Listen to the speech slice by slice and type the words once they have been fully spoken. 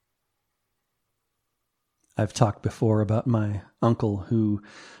I've talked before about my uncle who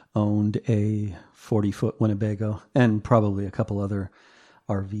owned a 40-foot Winnebago and probably a couple other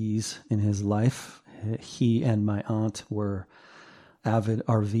RVs in his life. He and my aunt were avid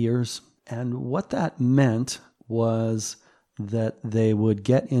RVers. And what that meant was that they would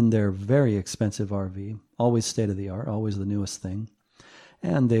get in their very expensive RV, always state of the art, always the newest thing.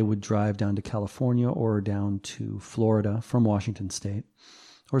 And they would drive down to California or down to Florida from Washington State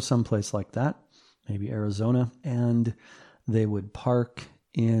or someplace like that, maybe Arizona. And they would park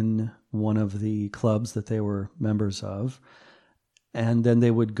in one of the clubs that they were members of. And then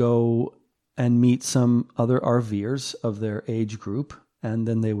they would go and meet some other RVers of their age group. And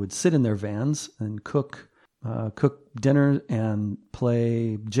then they would sit in their vans and cook dinner and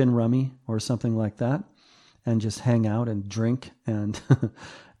play gin rummy or something like that, and just hang out and drink and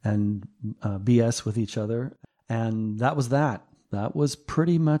and BS with each other. And that was that. That was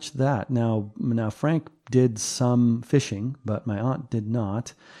pretty much that. Now Frank did some fishing, but my aunt did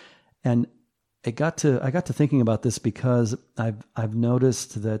not. And I got to thinking about this because I've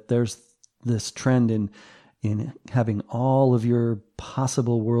noticed that there's this trend in having all of your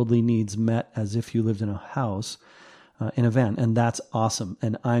possible worldly needs met as if you lived in a house, in a van. And that's awesome.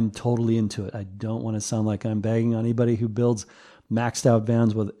 And I'm totally into it. I don't want to sound like I'm bagging on anybody who builds maxed out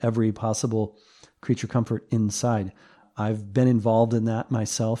vans with every possible creature comfort inside. I've been involved in that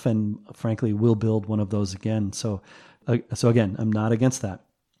myself and frankly will build one of those again. So again, I'm not against that.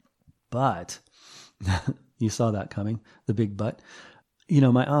 But you saw that coming, the big but.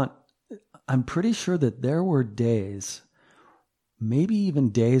 My aunt, I'm pretty sure that there were days, maybe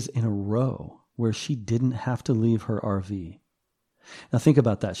even days in a row, where she didn't have to leave her RV. Now think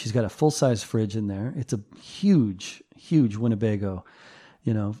about that. She's got a full-size fridge in there. It's a huge, huge Winnebago.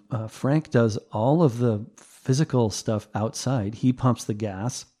 Frank does all of the physical stuff outside. He pumps the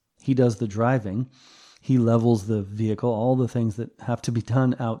gas. He does the driving. He levels the vehicle, all the things that have to be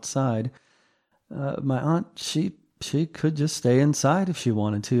done outside. My aunt, she could just stay inside if she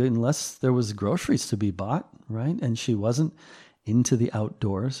wanted to, unless there was groceries to be bought, right? And she wasn't into the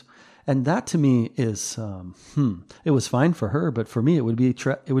outdoors. And that to me is, it was fine for her, but for me it would be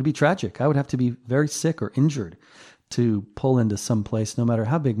tragic. I would have to be very sick or injured to pull into some place, no matter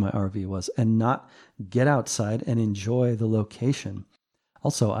how big my RV was, and not get outside and enjoy the location.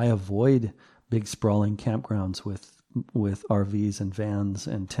 Also, I avoid big sprawling campgrounds with RVs and vans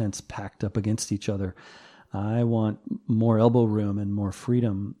and tents packed up against each other. I want more elbow room and more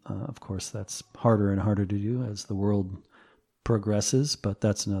freedom. Of course, that's harder and harder to do as the world progresses, but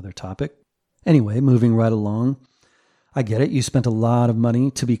that's another topic. Anyway, moving right along. I get it. You spent a lot of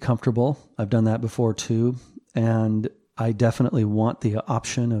money to be comfortable. I've done that before too. And I definitely want the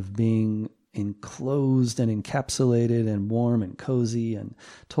option of being enclosed and encapsulated and warm and cozy and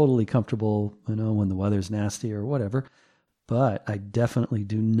totally comfortable, when the weather's nasty or whatever. But I definitely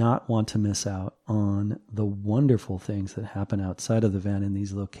do not want to miss out on the wonderful things that happen outside of the van in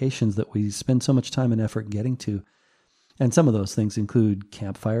these locations that we spend so much time and effort getting to. And some of those things include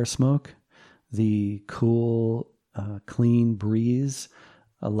campfire smoke, the cool, clean breeze,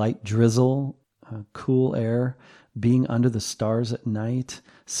 a light drizzle, cool air, being under the stars at night,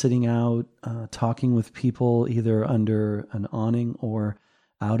 sitting out, talking with people either under an awning or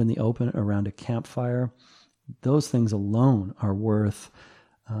out in the open around a campfire. Those things alone are worth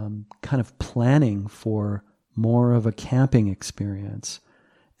kind of planning for more of a camping experience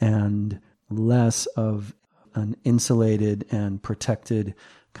and less of an insulated and protected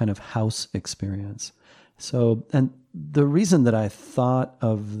kind of house experience. So, and the reason that I thought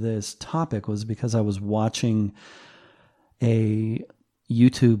of this topic was because I was watching a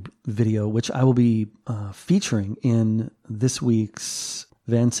YouTube video, which I will be featuring in this week's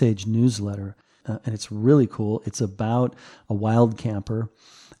Van Sage newsletter. And it's really cool. It's about a wild camper.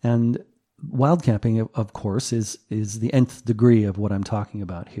 And wild camping, of course, is the nth degree of what I'm talking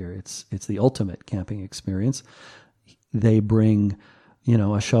about here. It's the ultimate camping experience. They bring,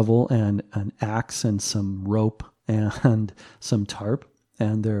 a shovel and an axe and some rope and some tarp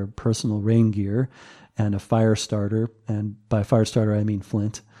and their personal rain gear and a fire starter. And by fire starter, I mean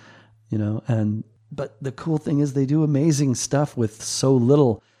flint, but the cool thing is they do amazing stuff with so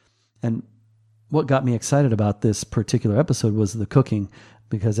little. And what got me excited about this particular episode was the cooking,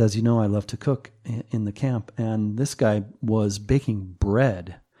 because as you know, I love to cook in the camp. And this guy was baking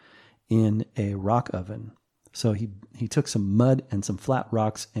bread in a rock oven. So he took some mud and some flat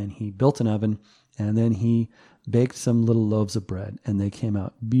rocks and he built an oven, and then he baked some little loaves of bread, and they came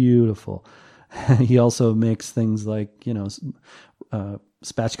out beautiful. He also makes things like, spatchcock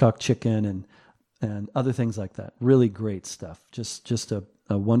chicken and other things like that. Really great stuff. Just a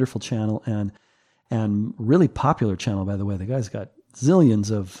wonderful channel. and really popular channel, by the way. The guy's got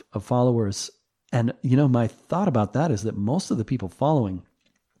zillions of followers. And, my thought about that is that most of the people following,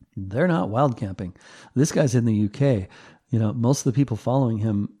 they're not wild camping. This guy's in the UK. Most of the people following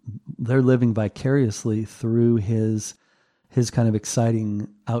him, they're living vicariously through his kind of exciting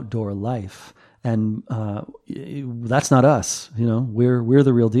outdoor life. And that's not us. We're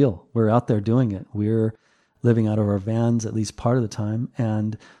the real deal. We're out there doing it. We're living out of our vans at least part of the time.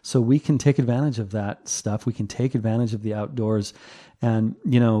 And so we can take advantage of that stuff. We can take advantage of the outdoors. And,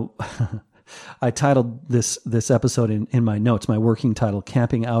 I titled this episode in my notes, my working title,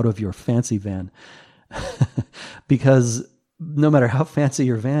 Camping Out of Your Fancy Van. Because no matter how fancy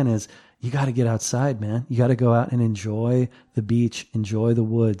your van is, you got to get outside, man. You got to go out and enjoy the beach, enjoy the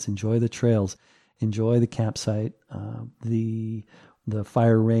woods, enjoy the trails, enjoy the campsite, the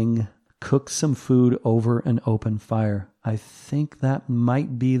fire ring, cook some food over an open fire. I think that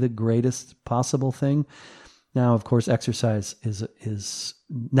might be the greatest possible thing. Now, of course, exercise is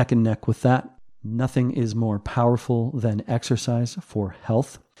neck and neck with that. Nothing is more powerful than exercise for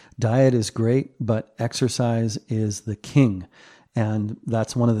health. Diet is great, but exercise is the king. And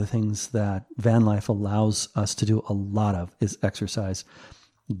that's one of the things that van life allows us to do a lot of is exercise.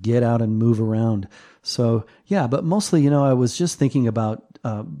 Get out and move around. So, yeah, but mostly, I was just thinking about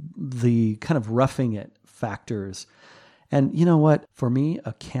the kind of roughing it factors. And you know what? For me,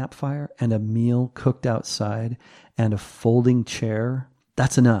 a campfire and a meal cooked outside and a folding chair,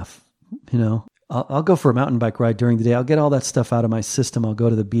 that's enough. I'll go for a mountain bike ride during the day. I'll get all that stuff out of my system. I'll go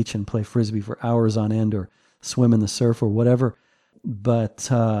to the beach and play Frisbee for hours on end or swim in the surf or whatever. But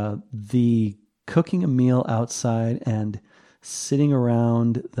the cooking a meal outside and sitting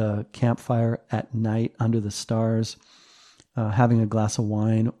around the campfire at night under the stars, having a glass of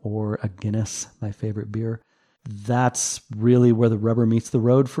wine or a Guinness, my favorite beer, that's really where the rubber meets the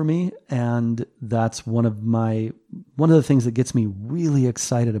road for me. And that's one of the things that gets me really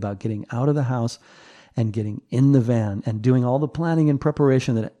excited about getting out of the house and getting in the van and doing all the planning and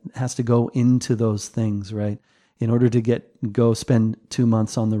preparation that has to go into those things, right? In order to go spend 2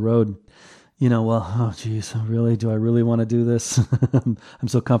 months on the road, oh geez, really, do I really want to do this? I'm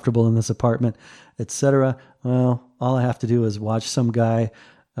so comfortable in this apartment, etc. Well, all I have to do is watch some guy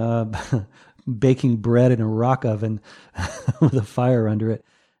baking bread in a rock oven with a fire under it.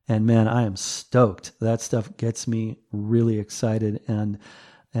 And man, I am stoked. That stuff gets me really excited, and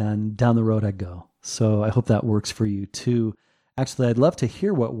down the road I go. So I hope that works for you too. Actually, I'd love to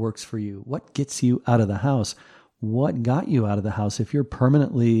hear what works for you. What gets you out of the house? What got you out of the house? If you're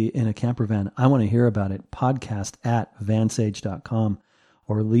permanently in a camper van, I want to hear about it. podcast@vansage.com,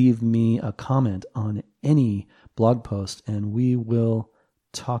 or leave me a comment on any blog post and we will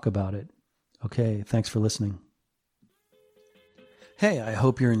talk about it. Okay, thanks for listening. Hey, I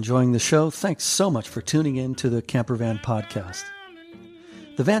hope you're enjoying the show. Thanks so much for tuning in to the Camper Van Podcast.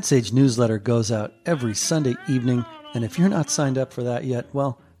 The Van Sage newsletter goes out every Sunday evening, and if you're not signed up for that yet,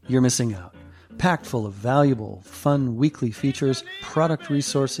 well, you're missing out. Packed full of valuable, fun weekly features, product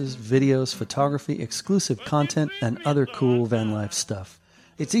resources, videos, photography, exclusive content, and other cool van life stuff.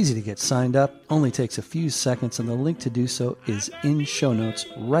 It's easy to get signed up, only takes a few seconds, and the link to do so is in show notes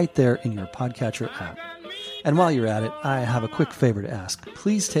right there in your podcatcher app. And while you're at it, I have a quick favor to ask.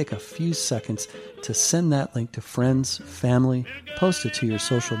 Please take a few seconds to send that link to friends, family, post it to your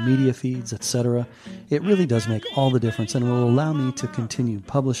social media feeds, etc. It really does make all the difference and will allow me to continue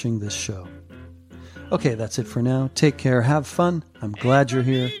publishing this show. Okay, that's it for now. Take care, have fun. I'm glad you're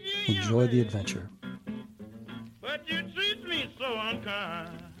here. Enjoy the adventure. But you treat me so unkind.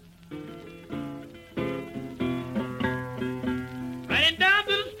 Riding down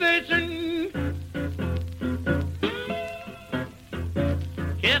to the station,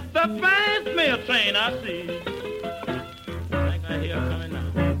 catch the fast mail train I see.